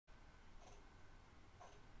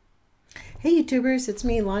Hey YouTubers, it's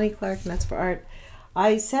me, Lonnie Clark, Nuts for Art.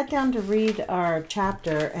 I sat down to read our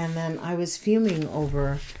chapter and then I was fuming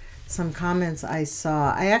over some comments I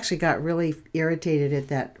saw. I actually got really irritated at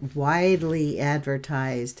that widely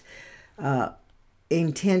advertised,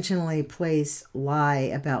 intentionally placed lie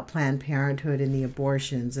about Planned Parenthood and the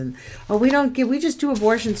abortions. And, oh, we just do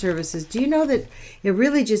abortion services. Do you know that it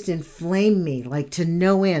really just inflamed me, like to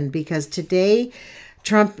no end, because today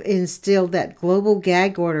Trump instilled that global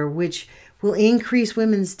gag order, which will increase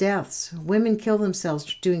women's deaths. Women kill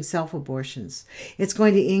themselves doing self-abortions. It's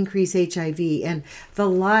going to increase HIV. And the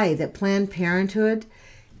lie that Planned Parenthood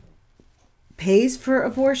pays for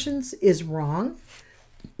abortions is wrong.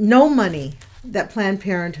 No money that Planned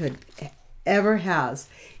Parenthood ever has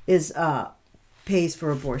is pays for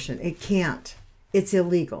abortion. It can't. It's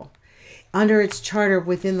illegal. Under its charter,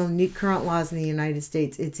 within the current laws in the United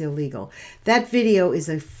States, it's illegal. That video is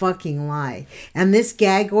a fucking lie. And this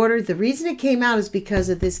gag order, the reason it came out is because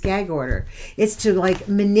of this gag order. It's to like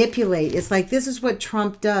manipulate. It's like this is what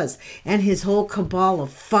Trump does and his whole cabal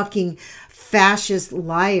of fucking fascist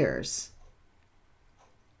liars.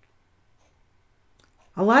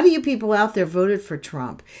 A lot of you people out there voted for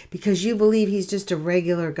Trump because you believe he's just a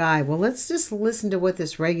regular guy. Well, let's just listen to what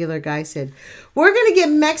this regular guy said. We're going to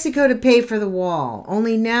get Mexico to pay for the wall.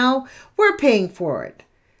 Only now we're paying for it.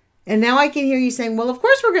 And now I can hear you saying, well, of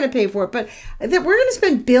course we're going to pay for it, but that we're going to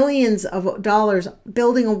spend billions of dollars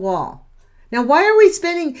building a wall. Now, why are we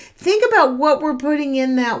spending? Think about what we're putting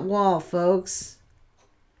in that wall, folks.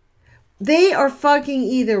 They are fucking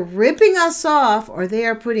either ripping us off or they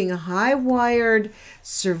are putting a high-wired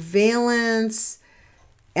surveillance,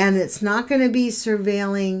 and it's not going to be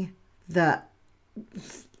surveilling the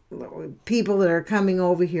people that are coming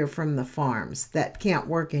over here from the farms that can't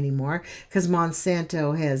work anymore because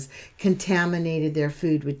Monsanto has contaminated their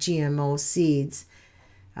food with GMO seeds.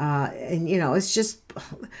 And, you know, it's just,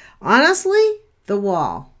 honestly, the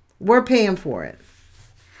wall. We're paying for it.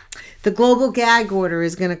 The global gag order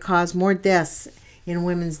is going to cause more deaths in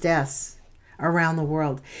women's deaths around the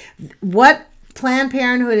world. What Planned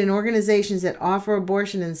Parenthood and organizations that offer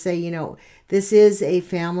abortion and say, you know, this is a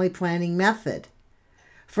family planning method.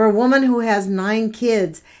 For a woman who has 9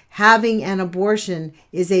 kids, having an abortion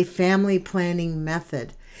is a family planning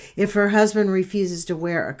method. If her husband refuses to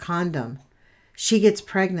wear a condom, she gets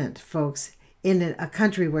pregnant, folks, in a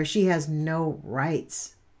country where she has no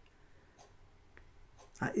rights.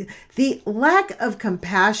 The lack of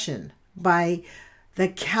compassion by the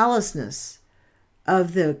callousness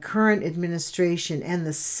of the current administration and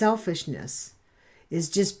the selfishness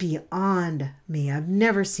is just beyond me. I've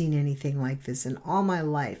never seen anything like this in all my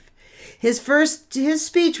life. His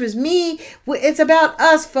speech was me. It's about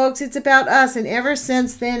us, folks. It's about us. And ever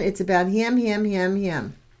since then, it's about him.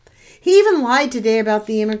 He even lied today about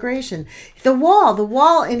the immigration. The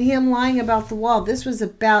wall and him lying about the wall. This was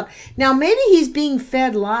about, now maybe he's being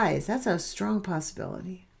fed lies. That's a strong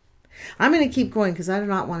possibility. I'm going to keep going because I do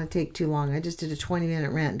not want to take too long. I just did a 20-minute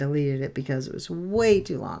rant and deleted it because it was way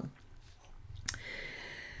too long.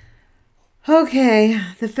 Okay,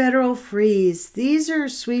 the federal freeze. These are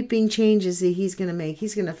sweeping changes that he's going to make.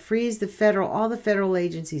 He's going to freeze all the federal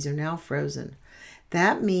agencies are now frozen.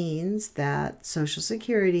 That means that Social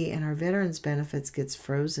Security and our veterans benefits gets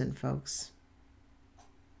frozen, folks.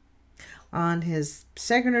 On his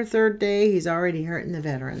second or third day, he's already hurting the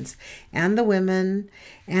veterans and the women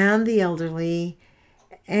and the elderly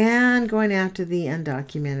and going after the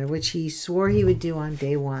undocumented, which he swore he would do on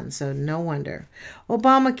day 1. So no wonder.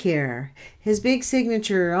 Obamacare, his big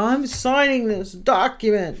signature, I'm signing this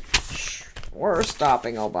document. We're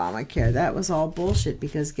stopping Obamacare. That was all bullshit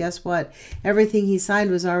because guess what? Everything he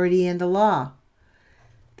signed was already into law.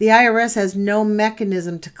 The IRS has no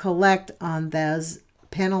mechanism to collect on those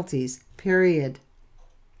penalties, period.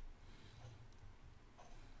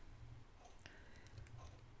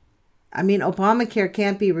 I mean, Obamacare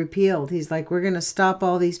can't be repealed. He's like, we're going to stop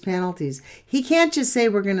all these penalties. He can't just say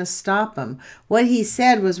we're going to stop them. What he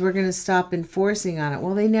said was we're going to stop enforcing on it.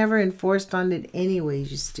 Well, they never enforced on it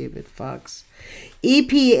anyways, you stupid fucks.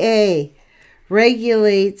 EPA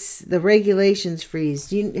regulates, the regulations freeze.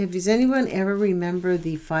 Does anyone ever remember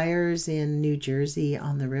the fires in New Jersey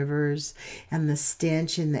on the rivers and the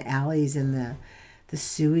stench in the alleys and the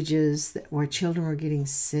sewages where children were getting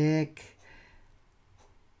sick?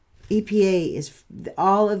 EPA is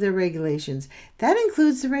all of their regulations. That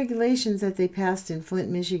includes the regulations that they passed in Flint,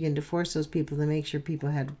 Michigan to force those people to make sure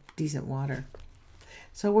people had decent water.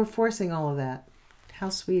 So we're forcing all of that. How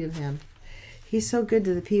sweet of him. He's so good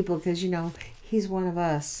to the people because, you know, he's one of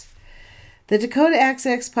us. The Dakota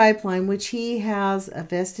Access Pipeline, which he has a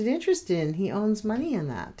vested interest in. He owns money in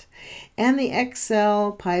that. And the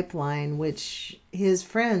XL Pipeline, which his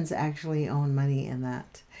friends actually own money in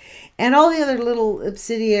that. And all the other little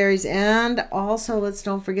subsidiaries. And also, let's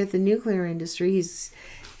don't forget the nuclear industry.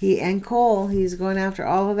 And coal. He's going after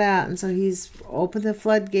all of that. And so he's opened the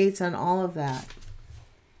floodgates on all of that.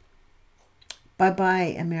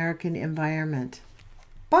 Bye-bye, American environment.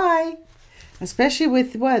 Bye. Especially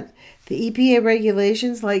with what? The EPA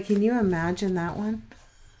regulations. Like, can you imagine that one?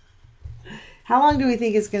 How long do we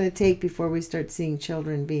think it's going to take before we start seeing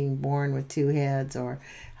children being born with 2 heads? Or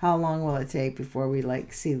how long will it take before we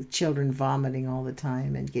like see children vomiting all the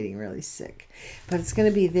time and getting really sick? But it's going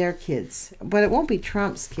to be their kids. But it won't be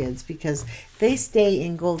Trump's kids because they stay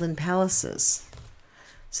in golden palaces.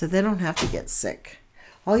 So they don't have to get sick.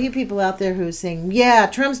 All you people out there who are saying, yeah,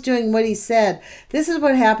 Trump's doing what he said. This is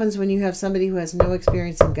what happens when you have somebody who has no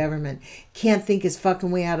experience in government, can't think his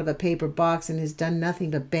fucking way out of a paper box, and has done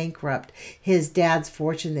nothing but bankrupt his dad's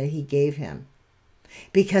fortune that he gave him.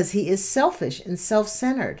 Because he is selfish and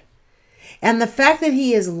self-centered. And the fact that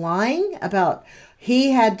he is lying about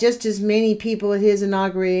he had just as many people at his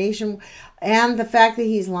inauguration, and the fact that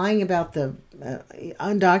he's lying about the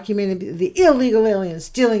undocumented, the illegal aliens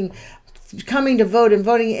stealing, coming to vote and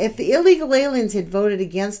voting. If the illegal aliens had voted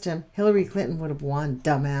against him, Hillary Clinton would have won,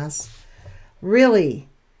 dumbass. Really.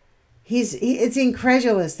 It's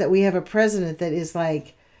incredulous that we have a president that is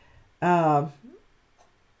like so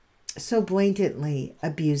blatantly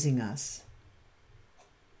abusing us.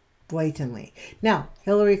 Blatantly. Now,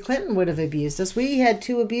 Hillary Clinton would have abused us. We had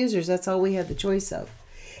 2 abusers. That's all we had the choice of.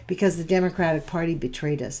 Because the Democratic Party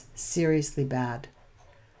betrayed us. Seriously bad.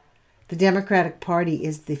 The Democratic Party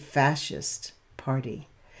is the fascist party.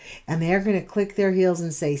 And they're going to click their heels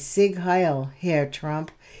and say, Sig Heil, Herr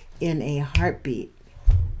Trump, in a heartbeat.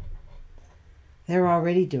 They're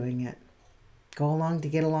already doing it. Go along to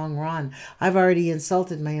get along, Ron. I've already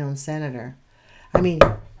insulted my own senator. I mean,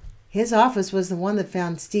 his office was the one that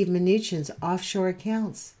found Steve Mnuchin's offshore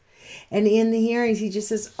accounts. And in the hearings, he just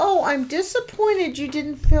says, oh, I'm disappointed you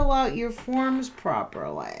didn't fill out your forms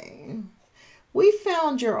properly. We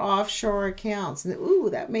found your offshore accounts. And ooh,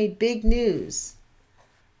 that made big news.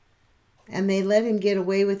 And they let him get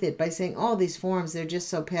away with it by saying, oh, these forms, they're just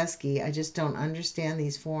so pesky. I just don't understand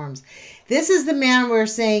these forms. This is the man we're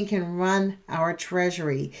saying can run our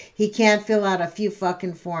treasury. He can't fill out a few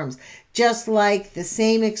fucking forms. Just like the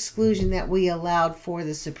same exclusion that we allowed for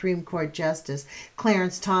the Supreme Court Justice,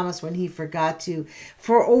 Clarence Thomas, when he forgot to,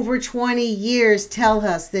 for over 20 years, tell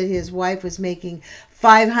us that his wife was making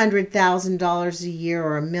 $500,000 a year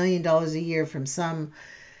or $1 million a year from some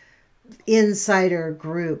insider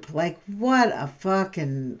group. Like, what a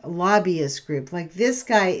fucking lobbyist group. Like, this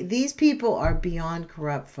guy, these people are beyond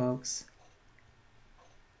corrupt, folks.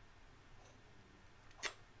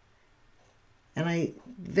 And I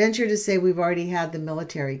venture to say we've already had the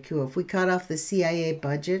military coup. If we cut off the CIA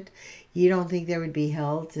budget, you don't think there would be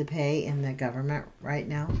hell to pay in the government right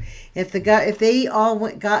now? If they all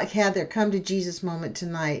had their come to Jesus moment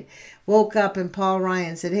tonight, woke up and Paul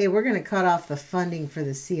Ryan said, hey, we're going to cut off the funding for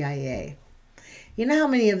the CIA. You know how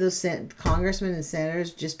many of those congressmen and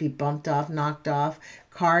senators just be bumped off, knocked off?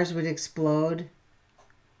 Cars would explode.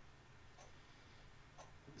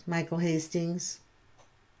 Michael Hastings.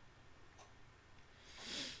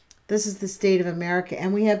 This is the state of America.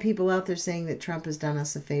 And we have people out there saying that Trump has done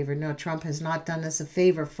us a favor. No, Trump has not done us a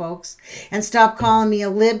favor, folks. And stop calling me a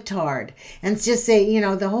libtard. And just say, you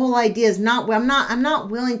know, the whole idea is not, I'm not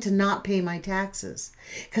willing to not pay my taxes.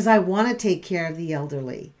 Because I want to take care of the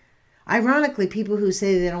elderly. Ironically, people who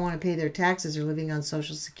say they don't want to pay their taxes are living on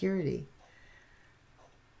Social Security.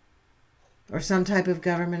 Or some type of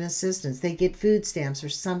government assistance. They get food stamps or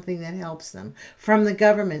something that helps them from the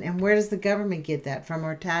government. And where does the government get that? From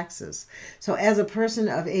our taxes. So as a person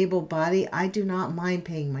of able body, I do not mind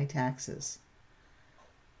paying my taxes.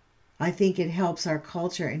 I think it helps our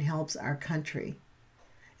culture and helps our country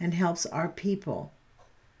and helps our people.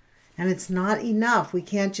 And it's not enough. We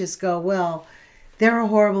can't just go, well, they're a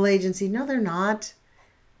horrible agency. No, they're not.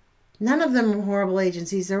 None of them are horrible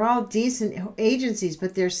agencies. They're all decent agencies,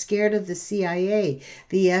 but they're scared of the CIA,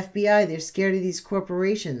 the FBI. They're scared of these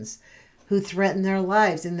corporations who threaten their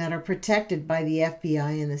lives and that are protected by the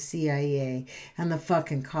FBI and the CIA and the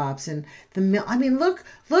fucking cops. And I mean, look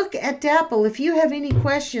at DAPL. If you have any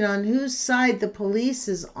question on whose side the police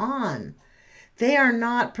is on, they are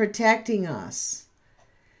not protecting us.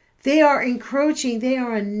 They are encroaching. They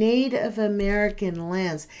are on Native American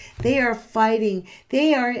lands. They are fighting.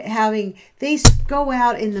 They go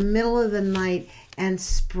out in the middle of the night and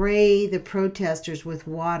spray the protesters with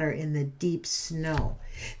water in the deep snow.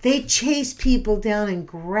 They chase people down and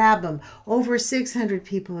grab them. Over 600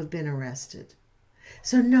 people have been arrested.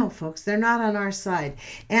 So no, folks, they're not on our side.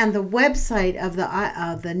 And the website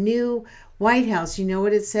of the new White House, you know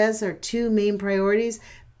what it says? Our two main priorities: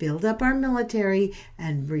 build up our military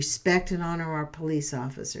and respect and honor our police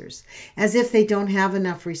officers. As if they don't have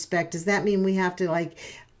enough respect. Does that mean we have to, like,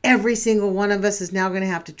 every single one of us is now going to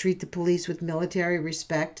have to treat the police with military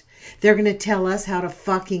respect? They're going to tell us how to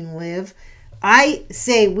fucking live? I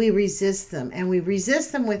say we resist them, and we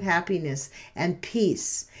resist them with happiness and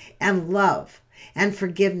peace and love and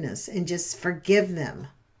forgiveness, and just forgive them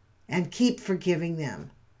and keep forgiving them,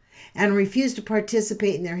 and refuse to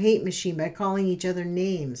participate in their hate machine by calling each other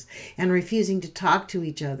names and refusing to talk to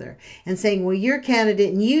each other and saying, well, you're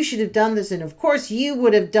candidate and you should have done this, and of course you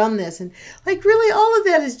would have done this. And like, really, all of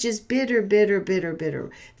that is just bitter, bitter, bitter, bitter.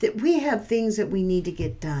 That we have things that we need to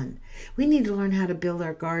get done. We need to learn how to build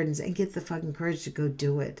our gardens and get the fucking courage to go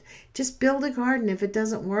do it. Just build a garden. If it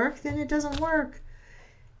doesn't work, then it doesn't work.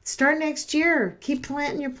 Start next year. Keep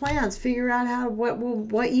planting your plants. Figure out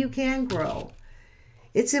what you can grow.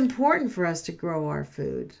 It's important for us to grow our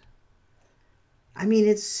food. I mean,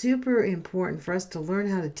 it's super important for us to learn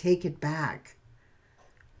how to take it back.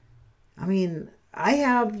 I mean, I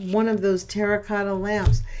have one of those terracotta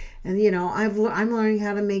lamps, and, you know, I'm learning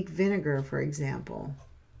how to make vinegar, for example.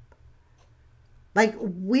 Like,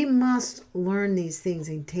 we must learn these things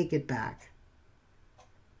and take it back.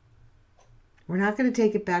 We're not going to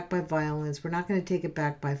take it back by violence. We're not going to take it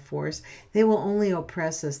back by force. They will only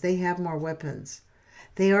oppress us. They have more weapons.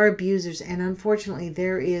 They are abusers. And unfortunately,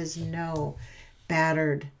 there is no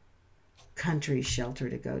battered country shelter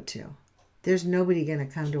to go to. There's nobody going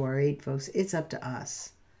to come to our aid, folks. It's up to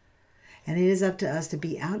us. And it is up to us to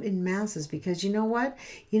be out in masses, because you know what?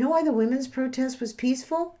 You know why the women's protest was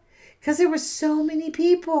peaceful? Because there were so many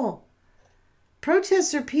people.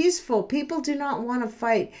 Protests are peaceful. People do not want to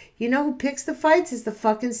fight. You know who picks the fights? Is the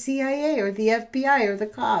fucking CIA or the FBI or the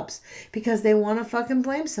cops, because they want to fucking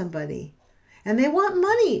blame somebody. And they want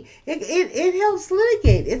money. It helps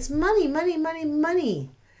litigate. It's money, money, money, money.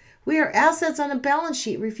 We are assets on a balance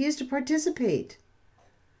sheet. Refuse to participate.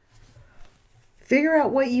 Figure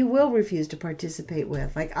out what you will refuse to participate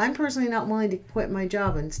with. Like, I'm personally not willing to quit my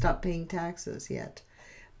job and stop paying taxes yet.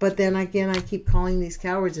 But then again, I keep calling these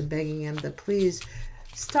cowards and begging them to please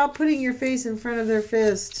stop putting your face in front of their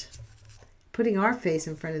fist. Putting our face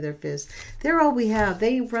in front of their fist. They're all we have.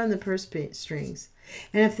 They run the purse strings.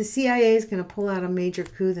 And if the CIA is going to pull out a major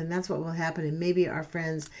coup, then that's what will happen. And maybe our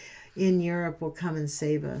friends in Europe will come and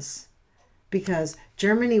save us. Because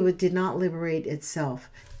Germany did not liberate itself.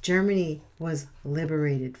 Germany was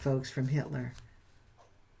liberated, folks, from Hitler.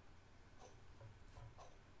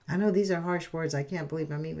 I know these are harsh words. I can't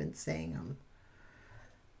believe I'm even saying them.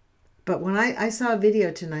 But when I saw a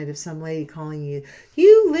video tonight of some lady calling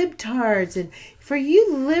you libtards, and for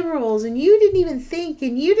you liberals, and you didn't even think,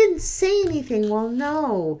 and you didn't say anything. Well,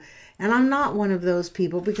 no. And I'm not one of those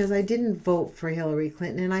people, because I didn't vote for Hillary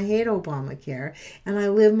Clinton, and I hate Obamacare, and I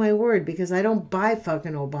live my word, because I don't buy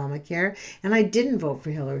fucking Obamacare, and I didn't vote for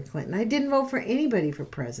Hillary Clinton. I didn't vote for anybody for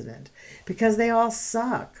president, because they all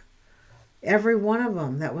suck. Every one of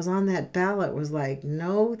them that was on that ballot was like,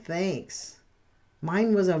 no thanks.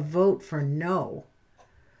 Mine was a vote for no.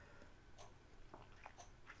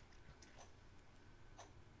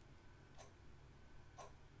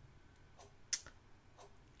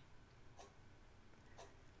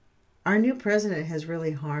 Our new president has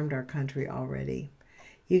really harmed our country already.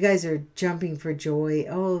 You guys are jumping for joy.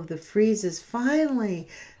 Oh, the freezes. Finally,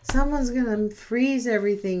 someone's going to freeze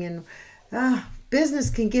everything, and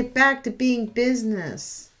business can get back to being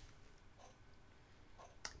business.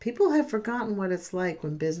 People have forgotten what it's like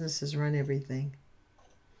when businesses run everything.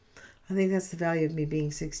 I think that's the value of me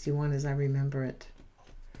being 61, as I remember it.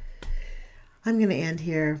 I'm going to end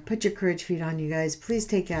here. Put your courage feet on, you guys. Please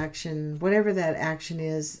take action. Whatever that action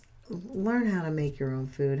is, learn how to make your own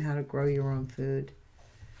food, how to grow your own food.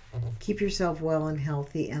 Keep yourself well and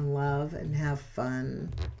healthy, and love and have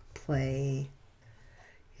fun. Play.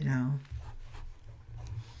 You know.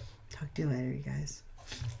 Talk to you later, you guys.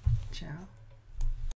 Ciao.